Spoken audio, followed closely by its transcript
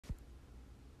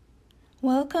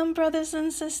Welcome, brothers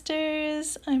and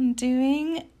sisters. I'm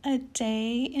doing a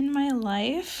day in my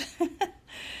life.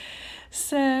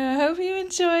 So I hope you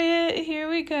enjoy it. Here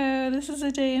we go. This is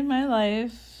a day in my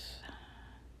life.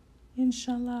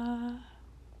 Inshallah.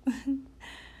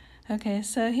 Okay,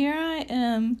 so here I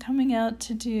am coming out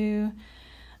to do,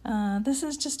 this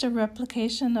is just a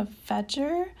replication of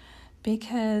Fajr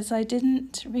because I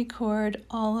didn't record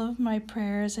all of my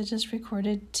prayers. I just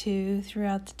recorded 2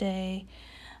 throughout the day.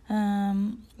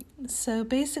 So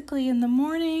basically in the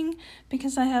morning,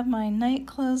 because I have my night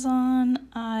clothes on,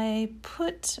 I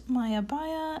put my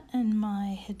abaya and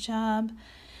my hijab.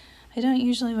 I don't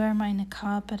usually wear my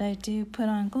niqab, but I do put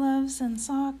on gloves and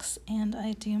socks, and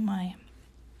I do my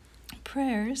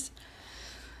prayers.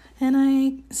 And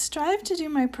I strive to do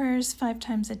my prayers 5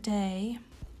 times a day.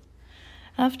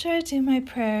 After I do my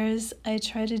prayers, I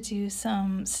try to do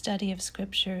some study of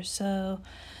scripture. So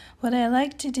what I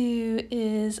like to do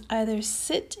is either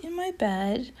sit in my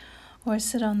bed or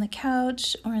sit on the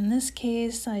couch, or in this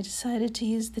case, I decided to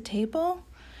use the table.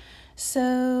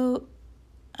 So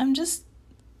I'm just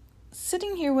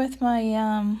sitting here with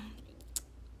my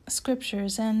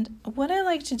scriptures, and what I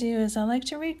like to do is I like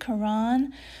to read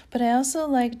Quran, but I also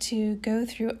like to go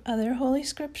through other holy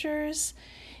scriptures.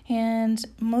 And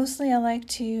mostly I like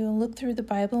to look through the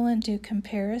Bible and do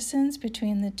comparisons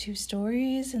between the 2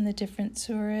 stories and the different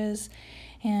surahs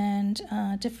and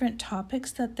different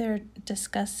topics that they're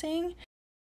discussing.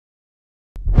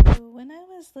 So when I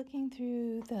was looking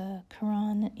through the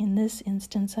Quran in this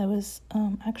instance, I was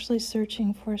actually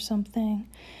searching for something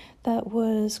that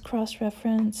was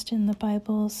cross-referenced in the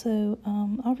Bible. So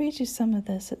I'll read you some of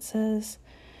this. It says,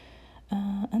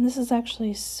 and this is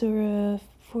actually Surah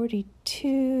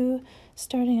 42,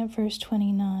 starting at verse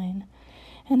 29.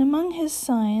 And among his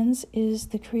signs is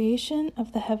the creation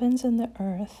of the heavens and the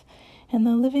earth, and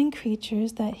the living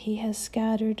creatures that he has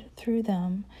scattered through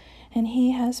them, and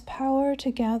he has power to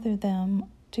gather them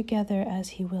together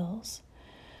as he wills.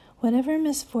 Whatever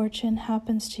misfortune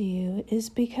happens to you is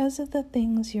because of the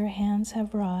things your hands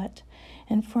have wrought,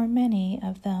 and for many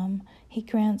of them he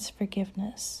grants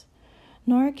forgiveness.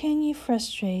 Nor can ye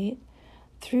frustrate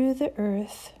through the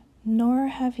earth, nor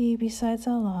have ye besides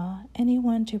Allah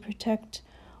anyone to protect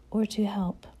or to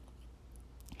help.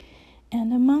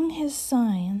 And among his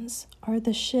signs are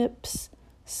the ships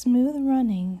smooth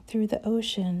running through the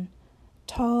ocean,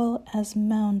 tall as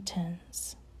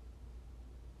mountains.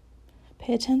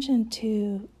 Pay attention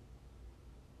to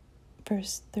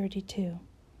verse 32.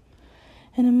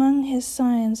 And among his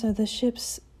signs are the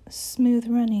ships smooth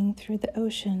running through the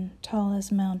ocean, tall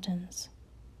as mountains.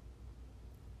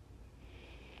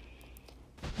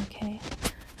 Okay,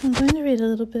 I'm going to read a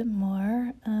little bit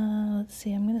more. Let's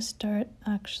see, I'm going to start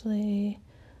actually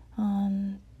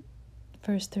on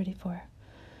verse 34.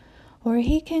 Or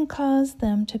he can cause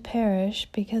them to perish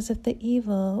because of the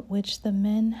evil which the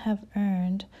men have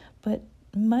earned, but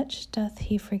much doth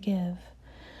he forgive.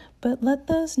 But let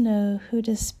those know who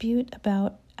dispute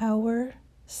about our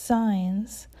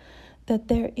signs that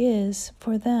there is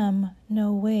for them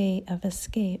no way of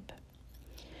escape.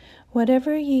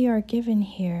 Whatever ye are given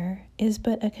here is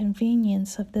but a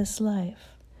convenience of this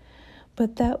life,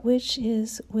 but that which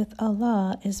is with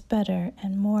Allah is better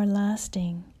and more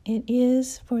lasting. It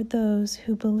is for those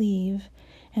who believe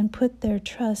and put their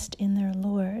trust in their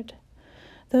Lord,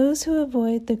 those who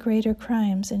avoid the greater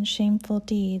crimes and shameful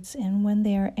deeds, and when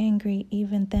they are angry,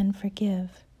 even then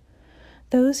forgive.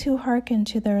 Those who hearken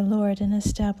to their Lord and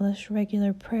establish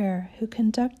regular prayer, who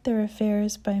conduct their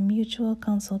affairs by mutual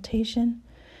consultation,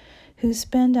 who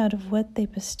spend out of what they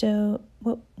bestow,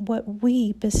 what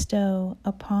we bestow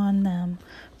upon them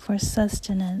for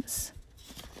sustenance.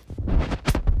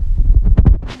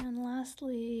 And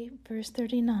lastly, verse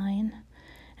 39,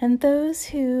 and those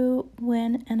who,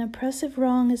 when an oppressive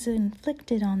wrong is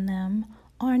inflicted on them,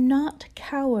 are not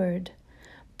coward,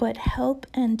 but help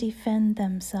and defend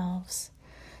themselves.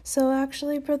 So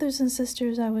actually, brothers and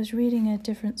sisters, I was reading a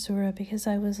different surah because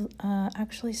I was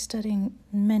actually studying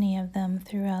many of them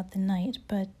throughout the night,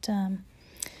 but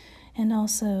and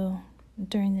also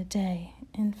during the day.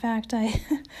 In fact, I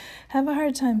have a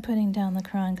hard time putting down the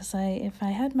Quran because if I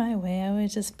had my way, I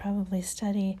would just probably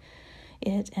study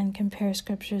it and compare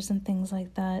scriptures and things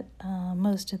like that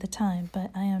most of the time,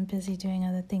 but I am busy doing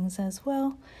other things as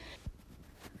well.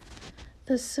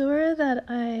 The surah that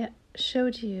I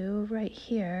showed you right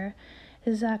here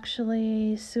is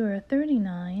actually Surah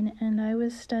 39, and I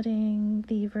was studying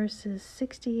the verses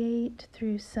 68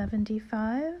 through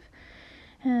 75,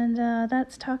 And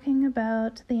that's talking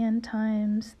about the end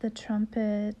times, the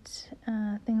trumpet,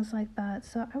 things like that.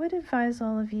 So I would advise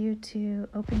all of you to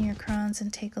open your Qurans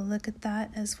and take a look at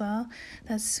that as well.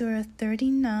 That's Surah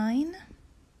 39.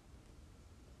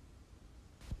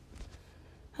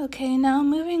 Okay, now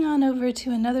moving on over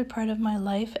to another part of my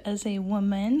life as a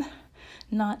woman,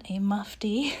 not a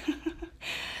mufti.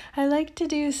 I like to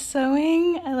do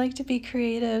sewing. I like to be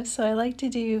creative, so I like to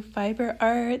do fiber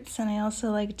arts, and I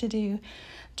also like to do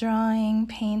drawing,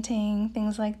 painting,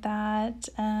 things like that,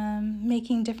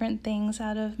 making different things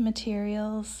out of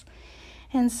materials.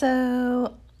 And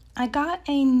so I got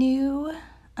a new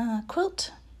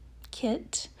quilt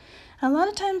kit. A lot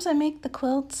of times I make the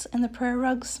quilts and the prayer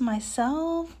rugs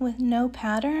myself with no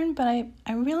pattern, but I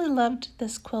really loved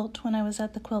this quilt when I was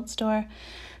at the quilt store.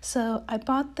 So I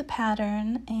bought the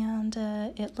pattern, and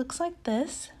it looks like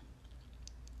this.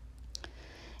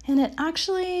 And it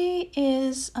actually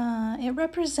is, it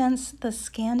represents the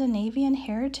Scandinavian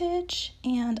heritage,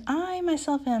 and I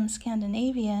myself am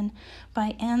Scandinavian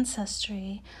by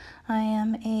ancestry. I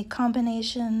am a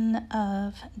combination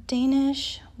of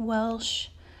Danish, Welsh,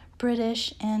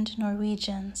 British, and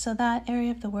Norwegian. So that area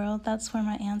of the world, that's where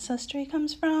my ancestry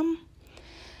comes from.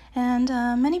 And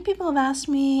many people have asked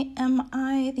me, am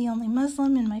I the only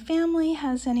Muslim in my family?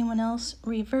 Has anyone else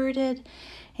reverted?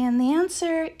 And the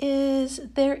answer is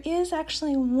there is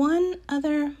actually one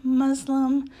other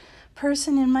Muslim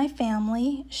person in my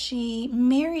family. She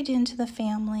married into the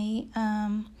family.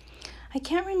 I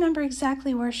can't remember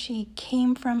exactly where she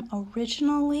came from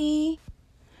originally.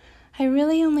 I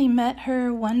really only met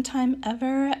her one time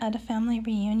ever at a family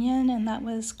reunion, and that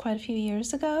was quite a few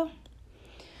years ago.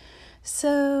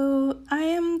 So I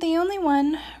am the only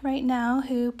one right now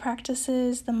who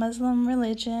practices the Muslim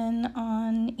religion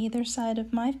on either side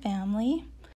of my family.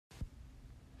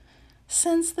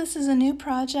 Since this is a new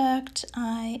project,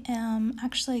 I am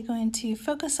actually going to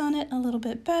focus on it a little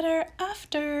bit better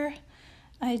after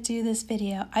I do this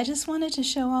video. I just wanted to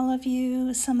show all of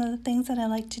you some of the things that I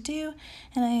like to do,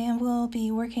 and I will be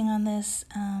working on this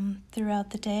throughout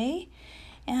the day.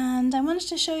 And I wanted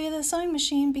to show you the sewing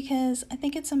machine because I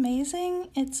think it's amazing.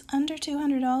 It's under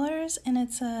 $200 and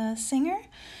it's a Singer.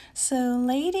 So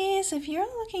ladies, if you're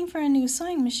looking for a new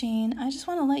sewing machine, I just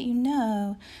want to let you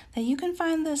know that you can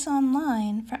find this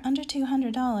online for under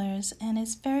 $200, and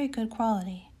it's very good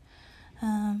quality.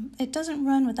 It doesn't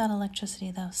run without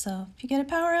electricity though, so if you get a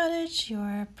power outage,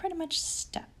 you're pretty much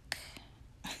stuck.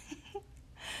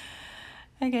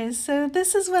 Okay, so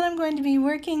this is what I'm going to be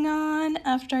working on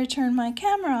after I turn my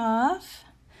camera off.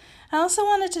 I also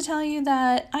wanted to tell you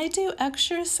that I do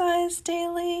exercise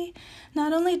daily.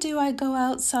 Not only do I go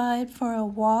outside for a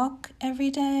walk every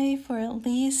day for at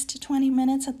least 20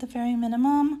 minutes at the very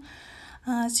minimum.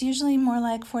 It's usually more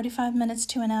like 45 minutes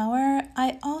to an hour.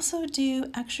 I also do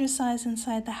exercise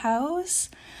inside the house.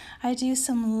 I do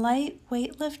some light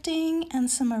weightlifting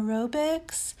and some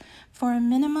aerobics for a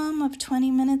minimum of 20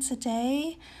 minutes a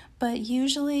day, but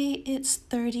usually it's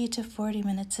 30 to 40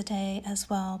 minutes a day as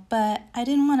well. But I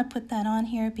didn't want to put that on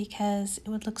here because it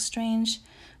would look strange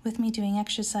with me doing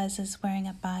exercises wearing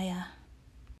a baya.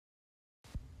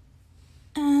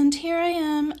 And here I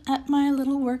am at my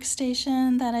little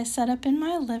workstation that I set up in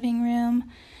my living room.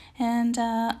 And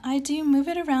I do move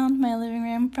it around my living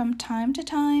room from time to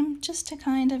time just to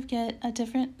kind of get a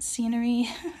different scenery,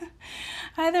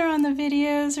 either on the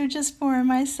videos or just for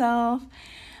myself.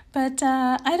 But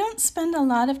I don't spend a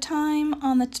lot of time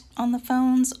on the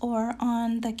phones or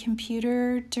on the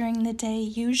computer during the day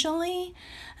usually,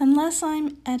 unless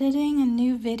I'm editing a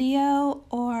new video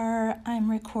or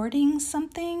I'm recording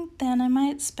something. Then I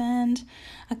might spend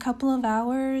a couple of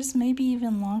hours, maybe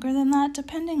even longer than that,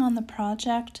 depending on the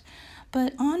project.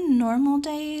 But on normal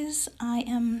days, I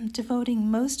am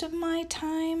devoting most of my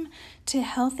time to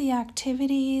healthy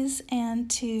activities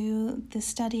and to the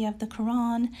study of the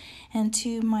Quran and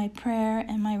to my prayer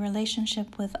and my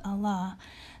relationship with Allah.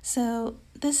 So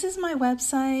this is my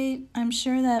website. I'm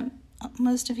sure that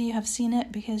most of you have seen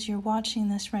it because you're watching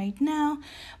this right now,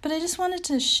 but I just wanted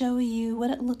to show you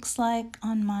what it looks like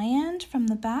on my end from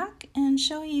the back and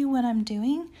show you what I'm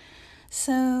doing.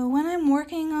 So when I'm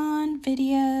working on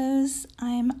videos,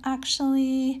 I'm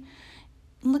actually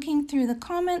looking through the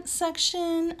comments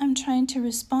section. I'm trying to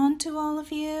respond to all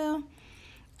of you.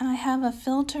 I have a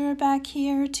filter back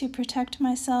here to protect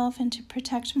myself and to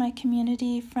protect my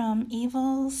community from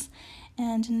evils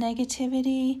and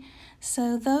negativity.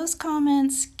 So those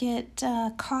comments get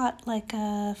caught like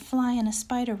a fly in a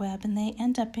spider web, and they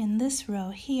end up in this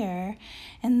row here,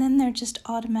 and then they're just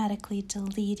automatically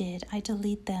deleted. I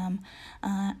delete them.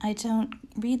 I don't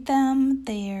read them.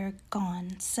 They're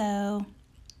gone. So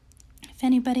If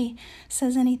anybody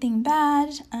says anything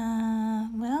bad,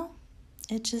 well,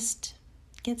 it just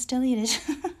gets deleted.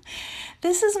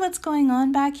 This is what's going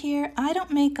on back here. I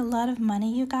don't make a lot of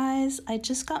money, you guys. I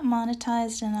just got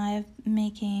monetized and I'm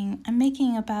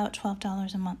making about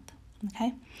 $12 a month,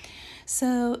 okay?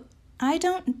 So I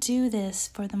don't do this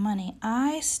for the money.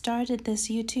 I started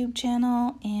this YouTube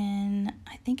channel in,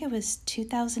 I think it was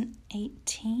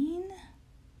 2018.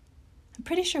 I'm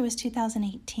pretty sure it was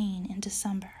 2018 in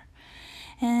December.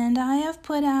 And I have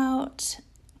put out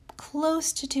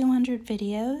close to 200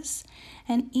 videos,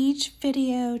 and each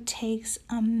video takes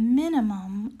a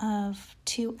minimum of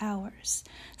 2 hours.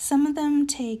 Some of them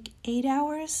take 8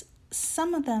 hours,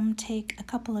 some of them take a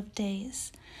couple of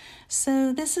days.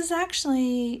 So this is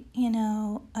actually,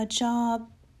 a job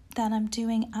that I'm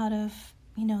doing out of,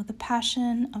 the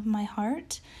passion of my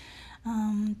heart.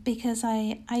 Because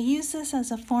I use this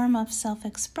as a form of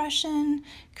self-expression,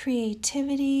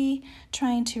 creativity,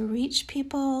 trying to reach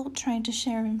people, trying to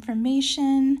share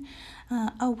information,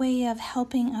 a way of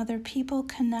helping other people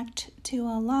connect to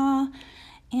Allah,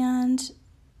 and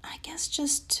I guess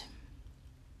just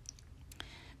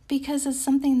because it's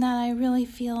something that I really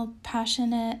feel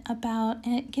passionate about,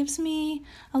 and it gives me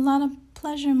a lot of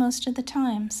pleasure most of the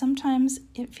time. Sometimes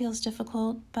it feels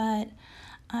difficult, but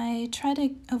I try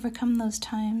to overcome those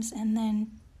times and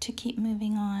then to keep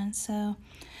moving on. So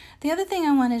the other thing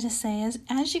I wanted to say is,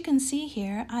 as you can see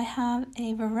here, I have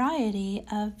a variety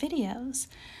of videos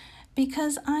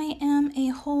because I am a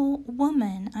whole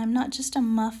woman. I'm not just a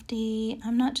mufti.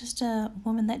 I'm not just a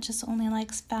woman that just only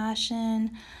likes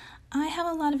fashion. I have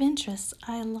a lot of interests.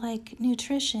 I like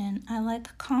nutrition, I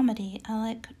like comedy, I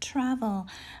like travel,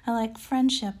 I like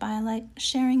friendship, I like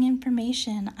sharing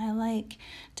information, I like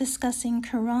discussing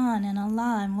Quran and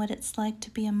Allah and what it's like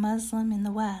to be a Muslim in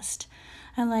the West.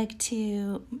 I like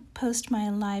to post my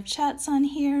live chats on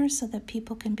here so that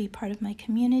people can be part of my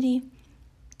community.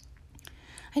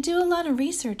 I do a lot of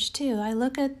research too. I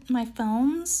look at my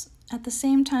phones at the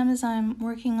same time as I'm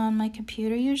working on my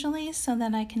computer usually, so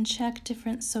that I can check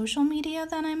different social media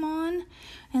that I'm on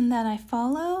and that I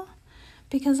follow,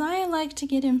 because I like to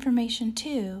get information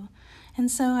too. And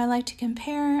so I like to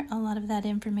compare a lot of that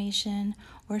information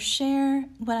or share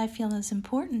what I feel is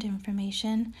important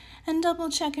information and double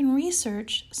check and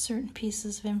research certain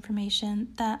pieces of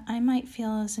information that I might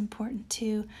feel is important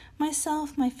to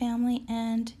myself, my family,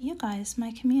 and you guys,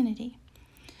 my community.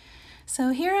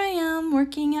 So here I am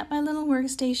working at my little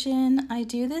workstation. I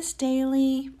do this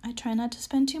daily. I try not to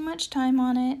spend too much time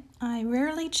on it. I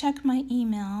rarely check my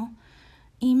email.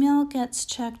 Email gets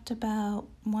checked about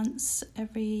once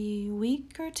every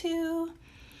week or two.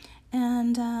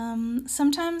 And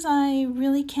sometimes I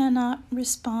really cannot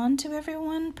respond to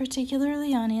everyone,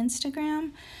 particularly on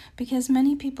Instagram, because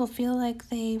many people feel like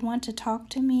they want to talk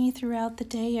to me throughout the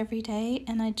day, every day,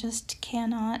 and I just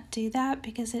cannot do that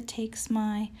because it takes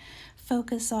my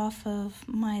focus off of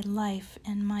my life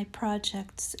and my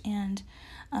projects and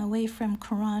away from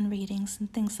Quran readings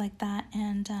and things like that.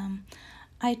 And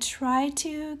I try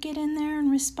to get in there and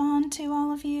respond to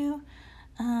all of you,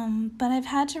 but I've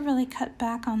had to really cut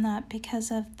back on that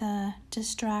because of the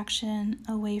distraction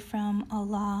away from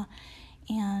Allah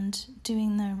and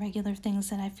doing the regular things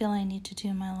that I feel I need to do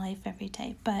in my life every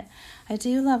day. But I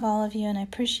do love all of you, and I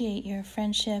appreciate your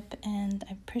friendship, and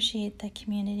I appreciate the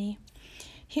community.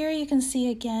 Here you can see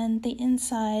again the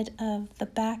inside of the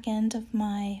back end of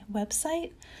my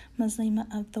website, Muslimah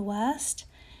of the West,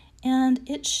 and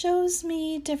it shows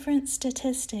me different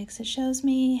statistics. It shows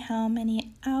me how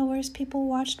many hours people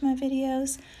watched my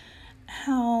videos,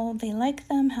 how they like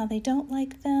them, how they don't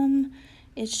like them.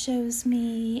 It shows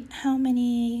me how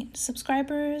many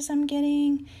subscribers I'm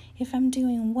getting, if I'm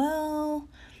doing well,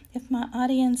 if my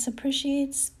audience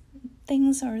appreciates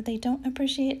things or they don't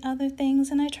appreciate other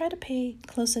things, and I try to pay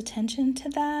close attention to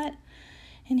that.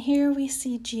 And here we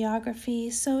see geography,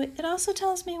 so it also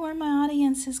tells me where my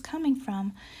audience is coming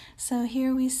from. So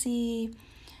here we see,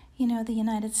 the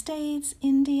United States,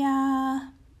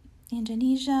 India,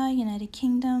 Indonesia, United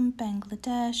Kingdom,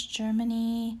 Bangladesh,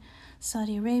 Germany,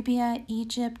 Saudi Arabia,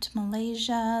 Egypt,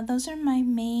 Malaysia. Those are my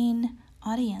main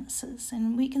audiences,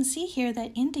 and we can see here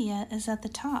that India is at the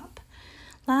top.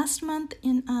 Last month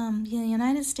in the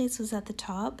United States was at the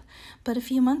top, but a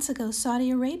few months ago Saudi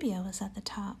Arabia was at the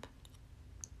top.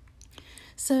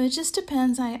 So it just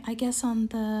depends, I guess, on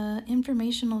the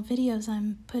informational videos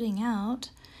I'm putting out.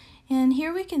 And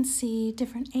here we can see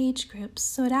different age groups.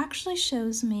 So it actually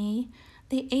shows me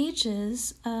the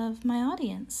ages of my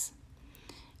audience.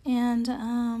 And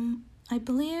I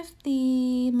believe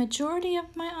the majority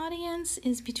of my audience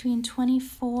is between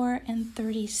 24 and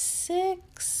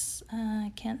 36.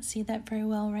 I can't see that very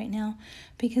well right now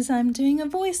because I'm doing a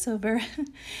voiceover.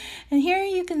 And here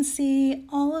you can see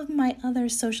all of my other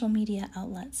social media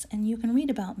outlets, and you can read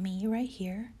about me right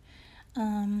here.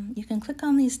 You can click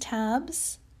on these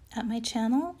tabs at my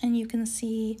channel and you can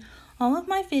see all of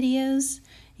my videos.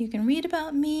 You can read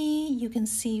about me. You can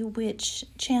see which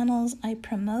channels I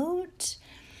promote.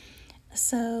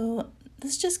 So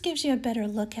this just gives you a better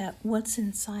look at what's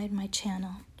inside my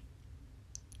channel,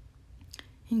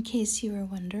 in case you were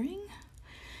wondering.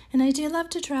 And I do love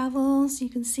to travel, so you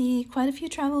can see quite a few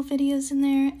travel videos in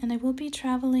there, and I will be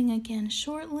traveling again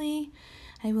shortly.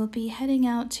 I will be heading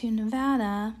out to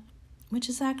Nevada, which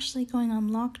is actually going on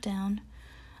lockdown.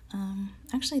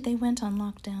 Actually, they went on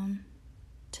lockdown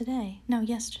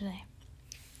yesterday.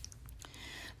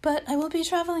 But I will be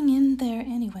traveling in there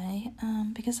anyway,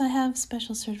 because I have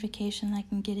special certification. I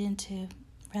can get into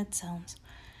red zones.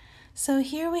 So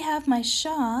here we have my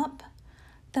shop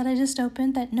that I just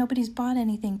opened that nobody's bought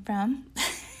anything from.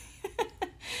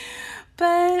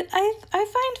 But I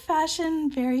find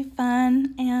fashion very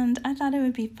fun, and I thought it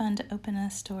would be fun to open a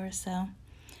store. So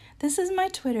this is my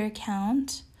Twitter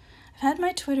account. I've had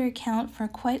my Twitter account for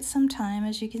quite some time,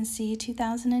 as you can see,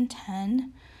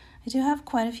 2010. I do have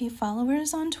quite a few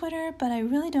followers on Twitter, but I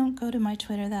really don't go to my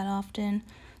Twitter that often,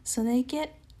 so they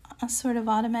get a sort of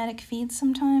automatic feed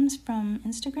sometimes from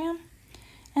Instagram.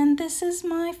 And this is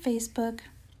my Facebook.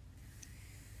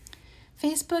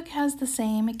 Facebook has the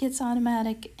same. It gets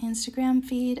automatic Instagram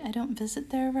feed. I don't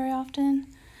visit there very often.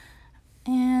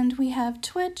 And we have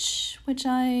Twitch, which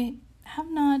I have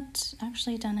not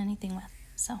actually done anything with.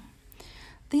 So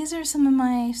these are some of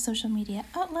my social media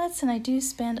outlets, and I do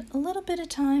spend a little bit of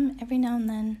time every now and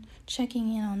then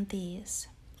checking in on these.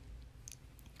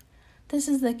 This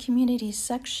is the community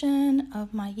section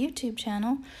of my YouTube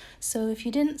channel, so if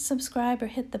you didn't subscribe or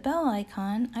hit the bell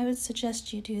icon, I would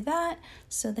suggest you do that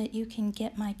so that you can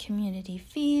get my community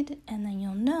feed, and then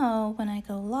you'll know when I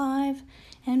go live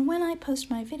and when I post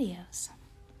my videos.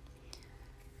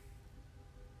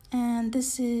 And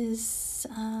this is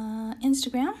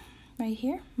Instagram. Right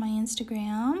here, my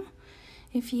Instagram.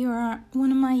 If you are one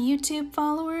of my YouTube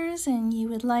followers and you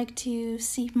would like to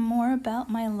see more about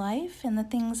my life and the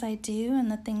things I do and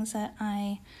the things that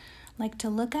I like to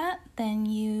look at, then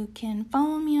you can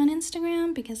follow me on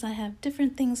Instagram because I have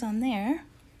different things on there.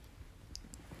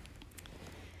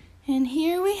 And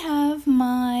here we have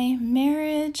my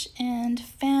marriage and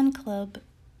fan club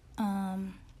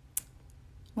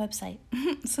website.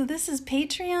 So this is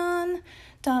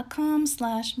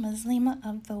patreon.com/Muslimah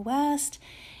of the West,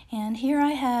 and here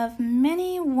I have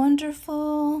many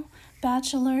wonderful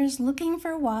bachelors looking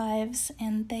for wives,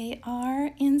 and they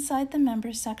are inside the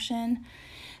members section.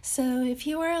 So if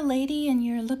you are a lady and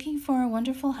you're looking for a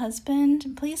wonderful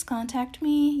husband, please contact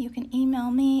me. You can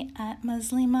email me at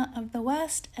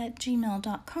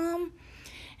muslimahofthewest@gmail.com,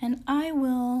 and I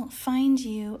will find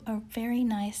you a very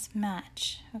nice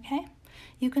match, okay?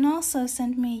 You can also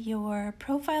send me your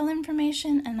profile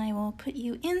information, and I will put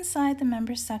you inside the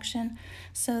members section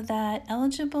so that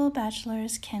eligible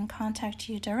bachelors can contact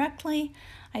you directly.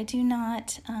 I do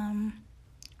not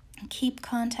keep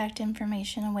contact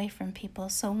information away from people.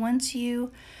 So once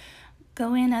you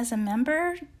go in as a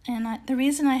member, and the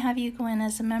reason I have you go in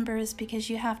as a member is because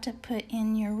you have to put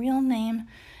in your real name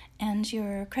and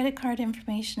your credit card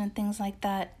information and things like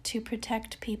that to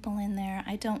protect people in there.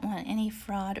 I don't want any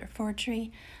fraud or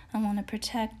forgery. I want to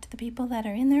protect the people that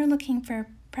are in there looking for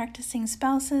practicing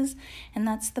spouses, and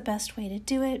that's the best way to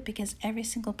do it because every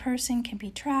single person can be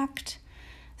tracked.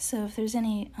 So if there's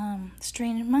any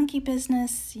strange monkey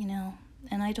business, you know,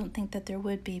 and I don't think that there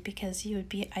would be because you would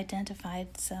be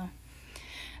identified. So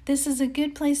this is a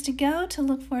good place to go to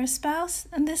look for a spouse,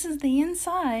 and this is the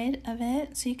inside of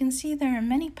it. So you can see there are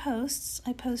many posts.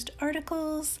 I post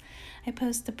articles, I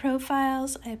post the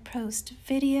profiles, I post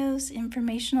videos,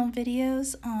 informational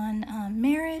videos on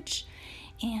marriage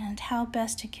and how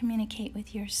best to communicate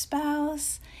with your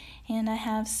spouse. And I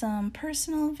have some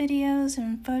personal videos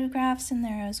and photographs in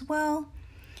there as well.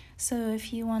 So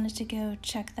if you wanted to go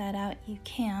check that out, you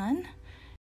can.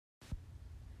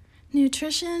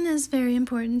 Nutrition is very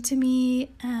important to me,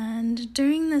 and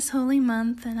during this holy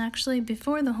month, and actually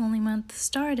before the holy month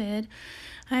started,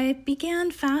 I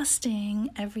began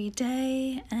fasting every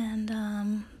day, and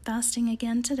fasting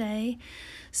again today.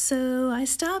 So I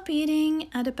stop eating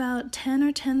at about 10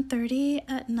 or 10:30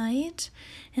 at night,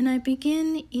 and I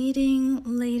begin eating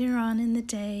later on in the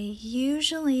day,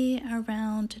 usually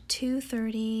around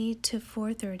 2:30 to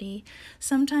 4:30,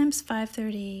 sometimes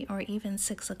 5:30 or even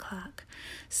 6 o'clock.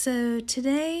 So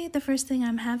today, the first thing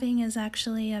I'm having is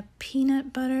actually a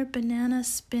peanut butter, banana,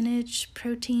 spinach,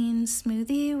 protein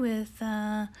smoothie with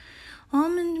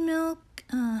almond milk,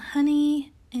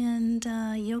 honey, and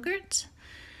yogurt.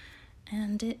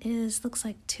 And it looks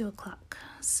like 2 o'clock.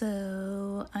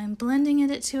 So I'm blending it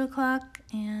at 2 o'clock,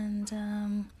 and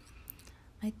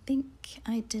I think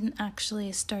I didn't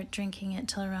actually start drinking it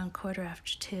till around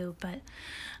 2:15, but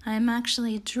I'm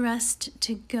actually dressed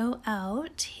to go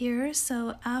out here.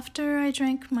 So after I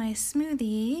drank my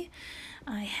smoothie,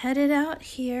 I headed out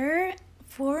here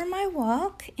for my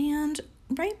walk, and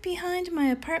right behind my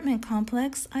apartment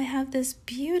complex, I have this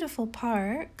beautiful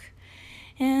park.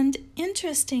 And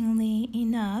interestingly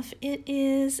enough, it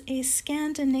is a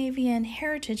Scandinavian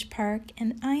heritage park,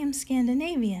 and I am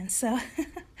Scandinavian, so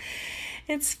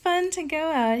it's fun to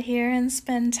go out here and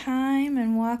spend time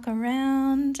and walk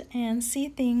around and see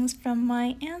things from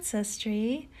my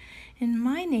ancestry in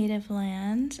my native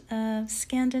land of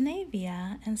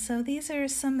Scandinavia. And so these are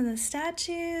some of the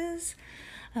statues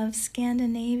of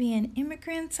Scandinavian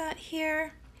immigrants out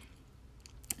here.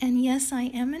 And yes, I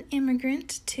am an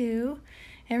immigrant too.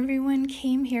 Everyone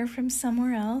came here from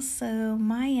somewhere else, so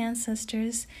my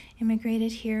ancestors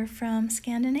immigrated here from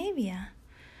Scandinavia.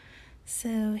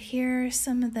 So here are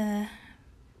some of the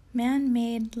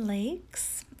man-made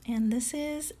lakes, and this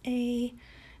is a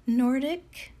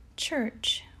Nordic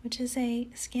church, which is a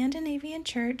Scandinavian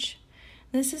church.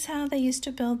 This is how they used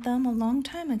to build them a long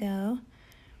time ago,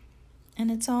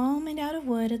 and it's all made out of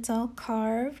wood, it's all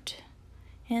carved.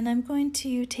 And I'm going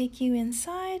to take you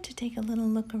inside to take a little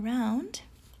look around.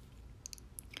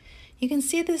 You can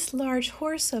see this large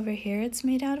horse over here. It's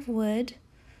made out of wood,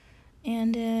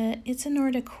 and it's a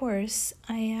Nordic horse.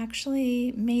 I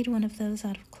actually made one of those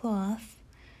out of cloth.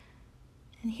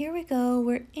 And here we go.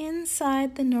 We're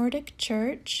inside the Nordic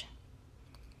church,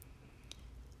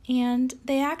 and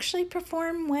they actually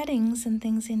perform weddings and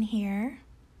things in here.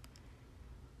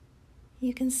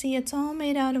 You can see it's all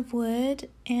made out of wood,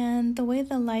 and the way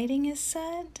the lighting is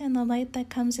set and the light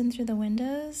that comes in through the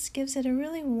windows gives it a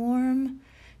really warm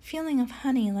feeling of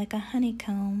honey, like a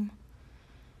honeycomb.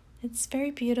 It's very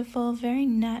beautiful, very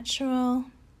natural,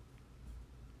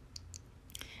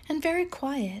 and very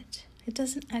quiet. It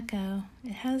doesn't echo.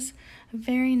 It has a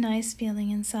very nice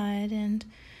feeling inside, and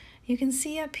you can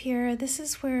see up here, this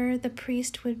is where the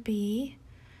priest would be.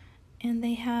 And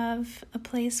they have a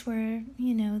place where,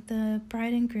 you know, the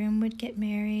bride and groom would get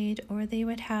married, or they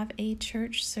would have a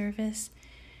church service.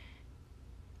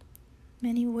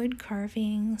 Many wood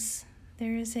carvings.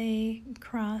 There is a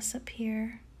cross up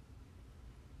here.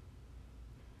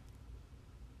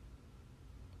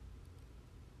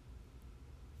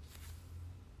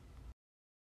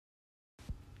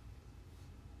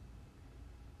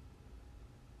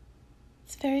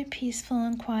 It's very peaceful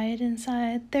and quiet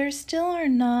inside. There still are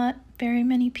not very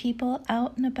many people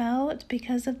out and about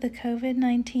because of the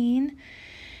COVID-19.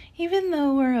 Even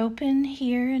though we're open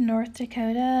here in North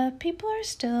Dakota, people are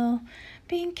still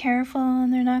being careful,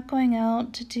 and they're not going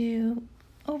out to do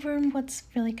over what's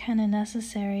really kind of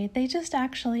necessary. They just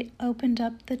actually opened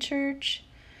up the church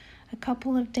a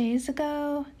couple of days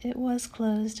ago. It was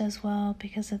closed as well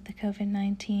because of the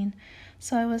COVID-19,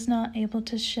 so I was not able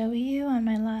to show you on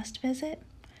my last visit.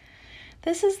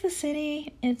 This is the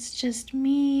city. It's just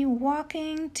me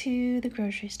walking to the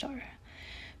grocery store,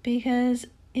 because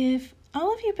if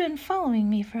all of you have been following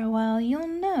me for a while, you'll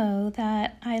know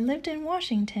that I lived in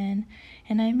Washington,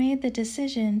 and I made the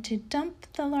decision to dump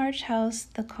the large house,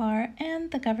 the car,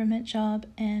 and the government job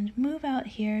and move out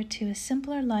here to a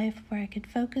simpler life where I could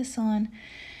focus on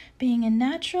being a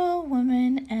natural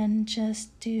woman and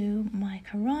just do my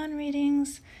Quran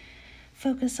readings,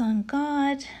 focus on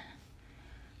God,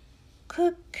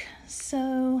 cook,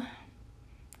 sew,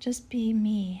 just be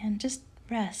me and just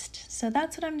rest. So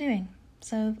that's what I'm doing.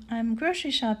 So I'm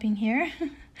grocery shopping here,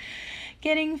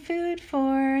 getting food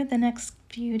for the next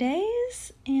few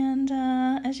days. And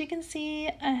as you can see,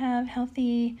 I have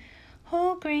healthy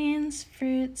whole grains,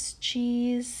 fruits,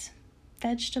 cheese,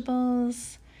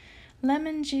 vegetables,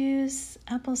 lemon juice,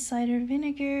 apple cider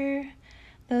vinegar.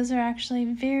 Those are actually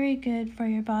very good for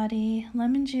your body.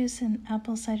 Lemon juice and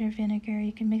apple cider vinegar.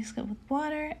 You can mix it with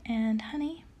water and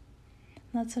honey.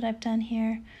 That's what I've done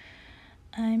here.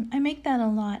 I make that a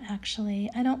lot, actually.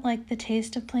 I don't like the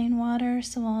taste of plain water,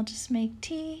 so I'll just make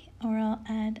tea, or I'll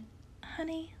add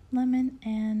honey, lemon,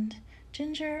 and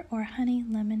ginger or honey,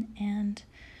 lemon, and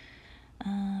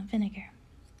vinegar.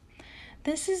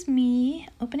 This is me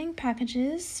opening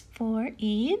packages for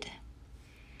Eid.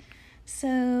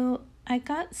 So I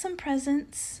got some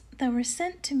presents that were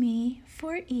sent to me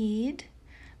for Eid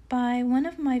by one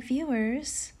of my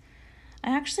viewers.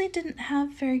 I actually didn't have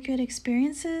very good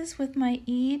experiences with my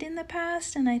Eid in the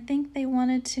past, and I think they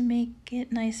wanted to make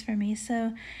it nice for me.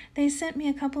 So they sent me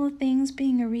a couple of things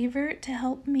being a revert to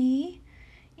help me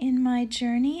in my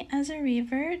journey as a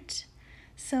revert.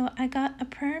 So I got a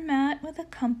prayer mat with a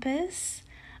compass.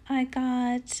 I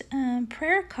got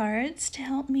prayer cards to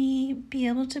help me be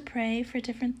able to pray for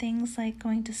different things like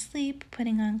going to sleep,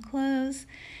 putting on clothes,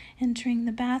 entering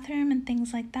the bathroom, and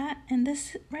things like that. And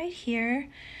this right here,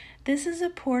 this is a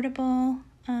portable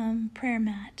prayer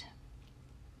mat.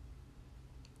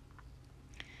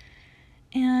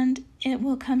 And it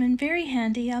will come in very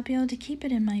handy. I'll be able to keep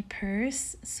it in my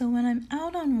purse. So when I'm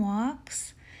out on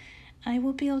walks, I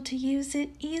will be able to use it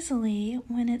easily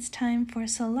when it's time for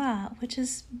Salah, which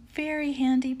is very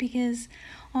handy because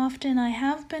often I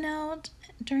have been out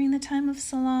during the time of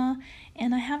Salah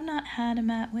and I have not had a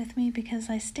mat with me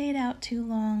because I stayed out too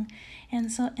long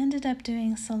and so ended up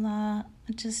doing Salah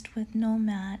just with no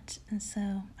mat, and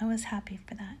so I was happy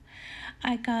for that.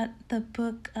 I got the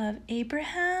book of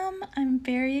Abraham. I'm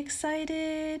very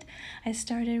excited. I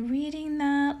started reading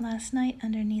that last night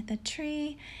underneath a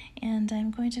tree, and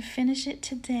I'm going to finish it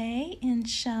today,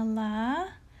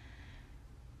 inshallah.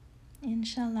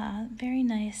 Inshallah. Very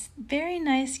nice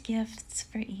gifts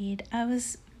for Eid. I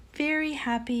was very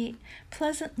happy,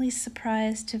 pleasantly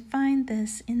surprised to find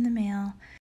this in the mail.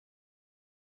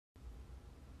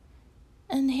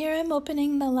 And here I'm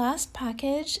opening the last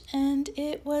package, and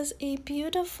it was a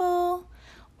beautiful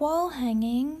wall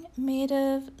hanging made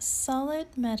of solid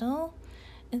metal.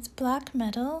 It's black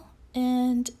metal,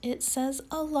 and it says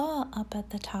Allah up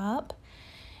at the top.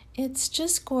 It's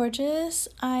just gorgeous.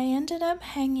 I ended up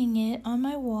hanging it on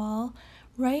my wall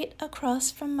right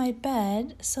across from my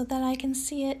bed so that I can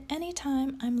see it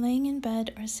anytime I'm laying in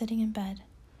bed or sitting in bed.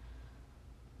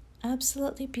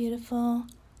 Absolutely beautiful.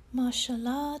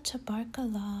 Mashallah,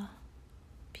 tabarakallah.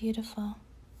 Beautiful.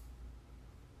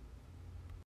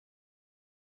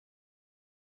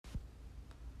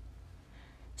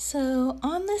 So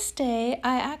on this day,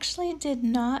 I actually did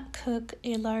not cook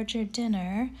a larger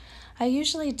dinner. I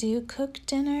usually do cook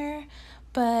dinner,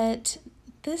 but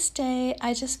this day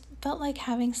I just felt like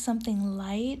having something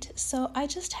light. So I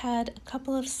just had a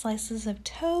couple of slices of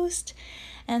toast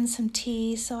and some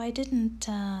tea, so I didn't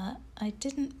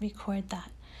record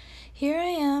that. Here I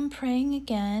am praying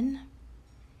again,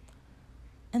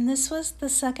 and this was the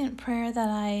second prayer that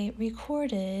I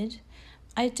recorded.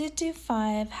 I did do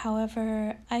 5,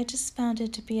 however, I just found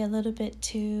it to be a little bit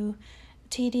too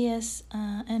tedious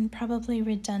and probably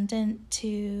redundant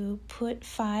to put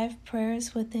 5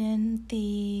 prayers within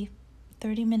the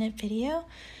 30-minute video.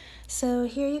 So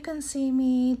here you can see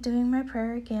me doing my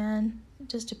prayer again,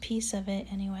 just a piece of it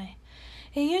anyway.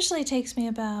 It usually takes me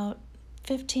about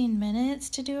 15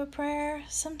 minutes to do a prayer,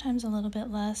 sometimes a little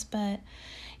bit less, but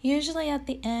usually at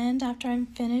the end, after I'm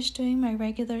finished doing my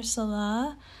regular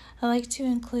salah, I like to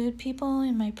include people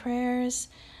in my prayers,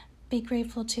 be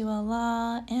grateful to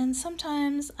Allah, and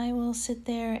sometimes I will sit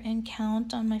there and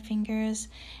count on my fingers,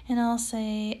 and I'll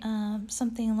say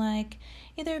something like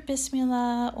either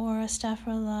Bismillah or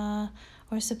Astaghfirullah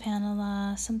or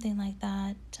Subhanallah, something like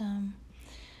that.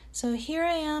 So here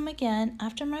I am again.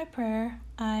 After my prayer,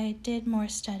 I did more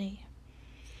study.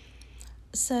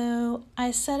 So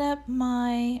I set up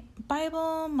my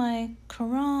Bible, my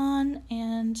Quran,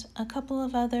 and a couple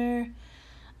of other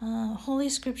holy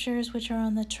scriptures which are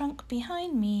on the trunk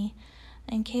behind me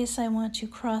in case I want to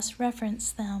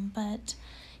cross-reference them. But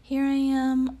here I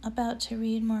am about to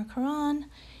read more Quran,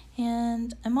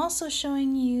 and I'm also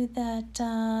showing you that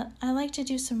I like to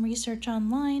do some research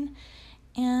online,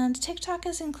 and TikTok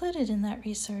is included in that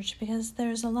research because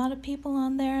there's a lot of people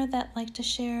on there that like to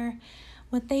share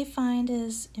what they find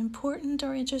is important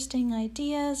or interesting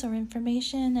ideas or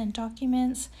information and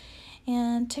documents.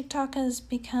 And TikTok has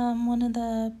become one of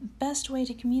the best way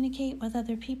to communicate with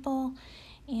other people,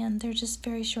 and they're just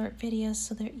very short videos,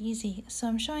 so they're easy. So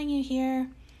I'm showing you here,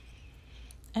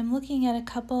 I'm looking at a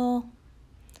couple.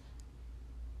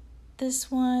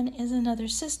 This one is another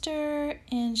sister,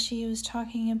 and she was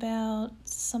talking about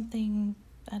something,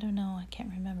 I don't know, I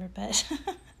can't remember, but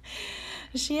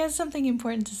she has something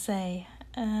important to say.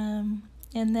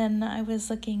 And then I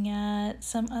was looking at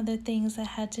some other things that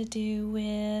had to do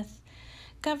with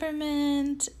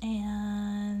government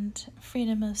and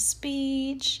freedom of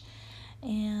speech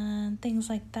and things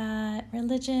like that.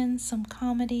 Religion, some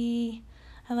comedy.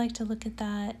 I like to look at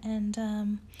that. And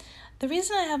the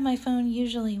reason I have my phone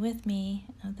usually with me,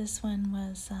 this one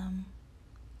was,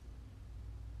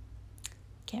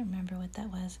 can't remember what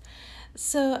that was.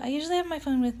 So I usually have my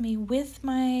phone with me with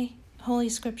my Holy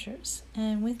Scriptures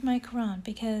and with my Quran,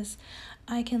 because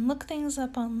I can look things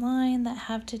up online that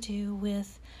have to do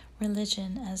with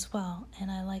religion as well,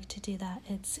 and I like to do that.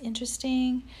 It's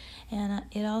interesting, and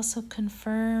it also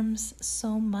confirms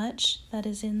so much that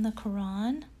is in the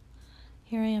Quran.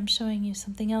 Here I am showing you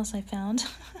something else I found.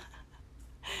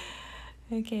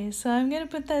 Okay, so I'm going to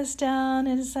put this down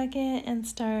in a second and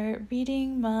start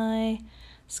reading my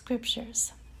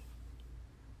scriptures.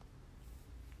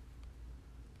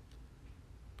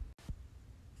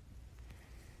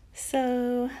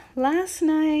 So last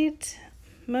night,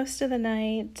 most of the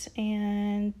night,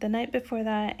 and the night before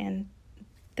that, and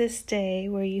this day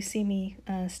where you see me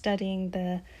studying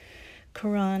the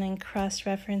Quran and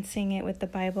cross-referencing it with the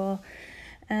Bible,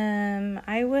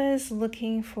 I was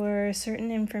looking for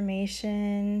certain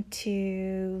information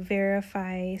to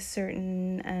verify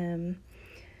certain,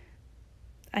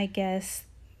 I guess,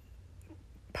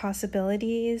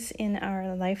 possibilities in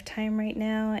our lifetime right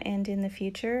now and in the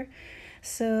future.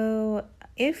 So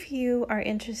if you are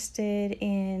interested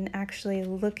in actually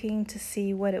looking to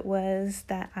see what it was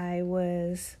that I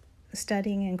was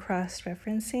studying and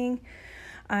cross-referencing,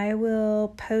 I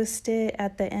will post it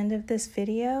at the end of this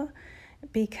video,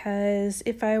 because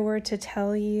if I were to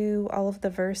tell you all of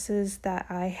the verses that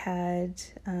I had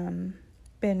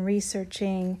been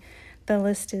researching, the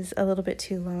list is a little bit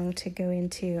too long to go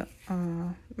into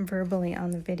verbally on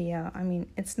the video. I mean,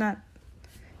 it's not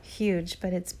huge,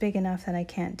 but it's big enough that I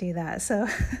can't do that. So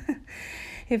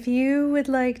if you would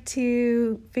like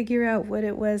to figure out what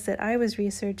it was that I was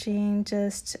researching,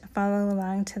 just follow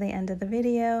along to the end of the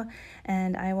video,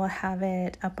 and I will have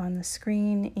it up on the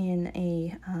screen in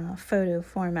a photo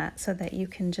format so that you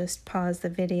can just pause the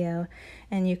video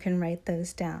and you can write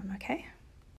those down, okay?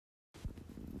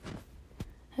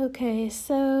 Okay,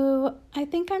 so I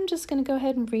think I'm just going to go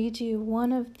ahead and read you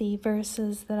one of the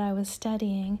verses that I was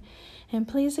studying. And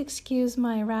please excuse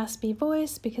my raspy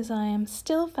voice because I am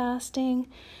still fasting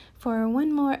for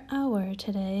 1 more hour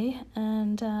today.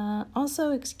 And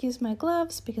also excuse my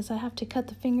gloves because I have to cut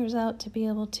the fingers out to be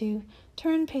able to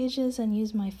turn pages and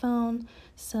use my phone.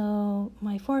 So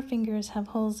my 4 fingers have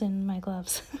holes in my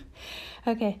gloves.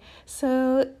 Okay,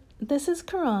 so this is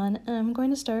Quran, and I'm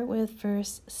going to start with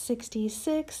verse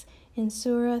 66 in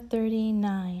Surah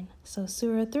 39. So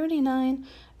Surah 39,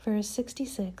 verse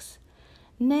 66.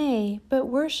 Nay, but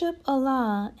worship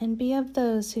Allah and be of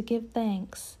those who give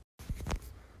thanks.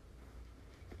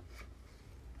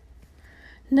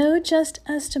 No just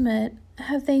estimate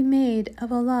have they made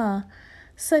of Allah,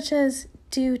 such as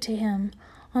due to him.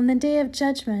 On the day of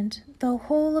judgment, the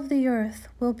whole of the earth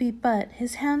will be but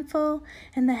his handful,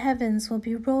 and the heavens will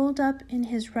be rolled up in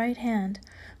his right hand.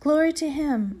 Glory to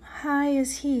him, high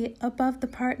is he above the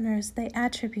partners they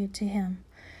attribute to him.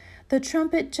 The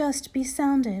trumpet just be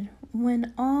sounded,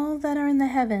 when all that are in the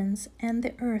heavens and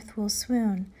the earth will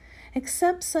swoon,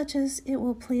 except such as it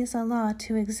will please Allah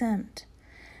to exempt.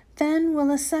 Then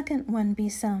will a second one be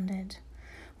sounded,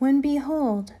 when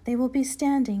behold, they will be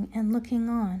standing and looking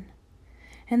on.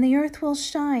 And the earth will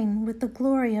shine with the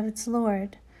glory of its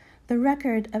Lord. The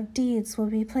record of deeds will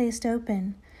be placed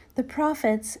open. The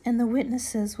prophets and the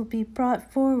witnesses will be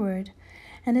brought forward,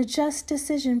 and a just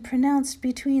decision pronounced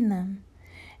between them.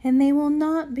 And they will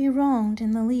not be wronged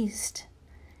in the least.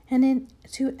 And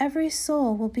to every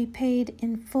soul will be paid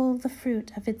in full the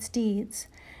fruit of its deeds,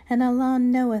 and Allah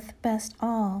knoweth best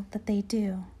all that they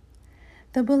do.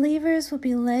 The believers will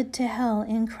be led to hell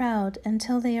in crowd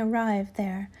until they arrive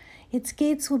there. Its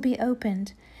gates will be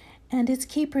opened, and its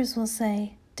keepers will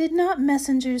say, Did not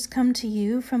messengers come to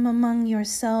you from among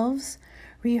yourselves,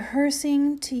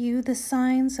 rehearsing to you the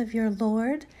signs of your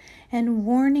Lord, and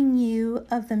warning you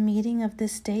of the meeting of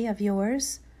this day of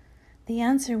yours? The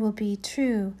answer will be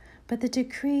true, but the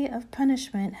decree of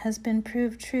punishment has been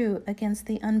proved true against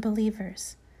the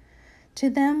unbelievers. To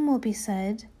them will be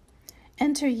said,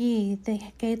 Enter ye the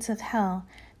gates of hell,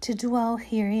 to dwell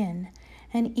herein,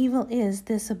 and evil is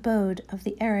this abode of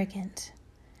the arrogant.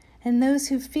 And those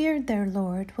who feared their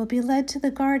Lord will be led to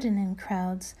the garden in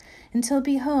crowds, until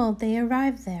behold, they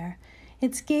arrive there.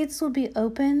 Its gates will be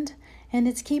opened, and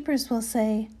its keepers will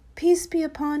say, Peace be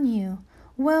upon you.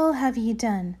 Well have ye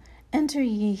done. Enter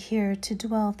ye here to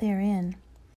dwell therein.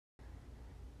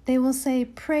 They will say,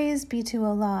 Praise be to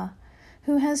Allah,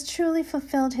 who has truly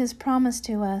fulfilled his promise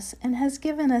to us and has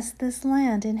given us this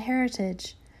land in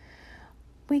heritage.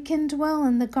 We can dwell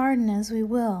in the garden as we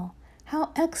will.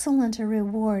 How excellent a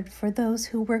reward for those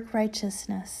who work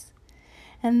righteousness.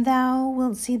 And thou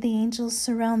wilt see the angels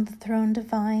surround the throne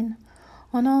divine,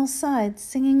 on all sides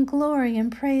singing glory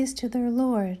and praise to their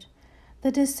Lord.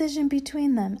 The decision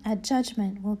between them at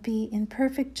judgment will be in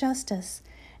perfect justice,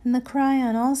 and the cry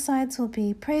on all sides will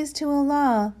be, Praise to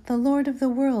Allah, the Lord of the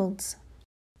worlds.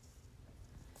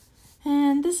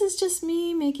 And this is just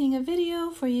me making a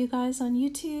video for you guys on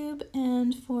YouTube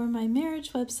and for my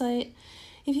marriage website.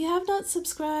 If you have not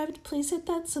subscribed, please hit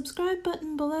that subscribe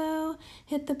button below.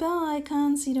 Hit the bell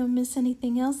icon so you don't miss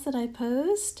anything else that I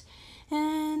post.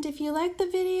 And if you like the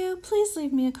video, please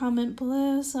leave me a comment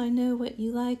below so I know what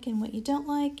you like and what you don't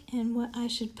like and what I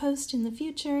should post in the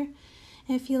future.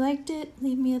 If you liked it,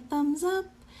 leave me a thumbs up,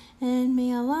 and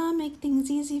may Allah make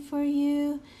things easy for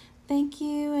you. Thank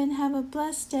you and have a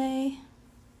blessed day.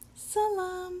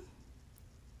 Salam.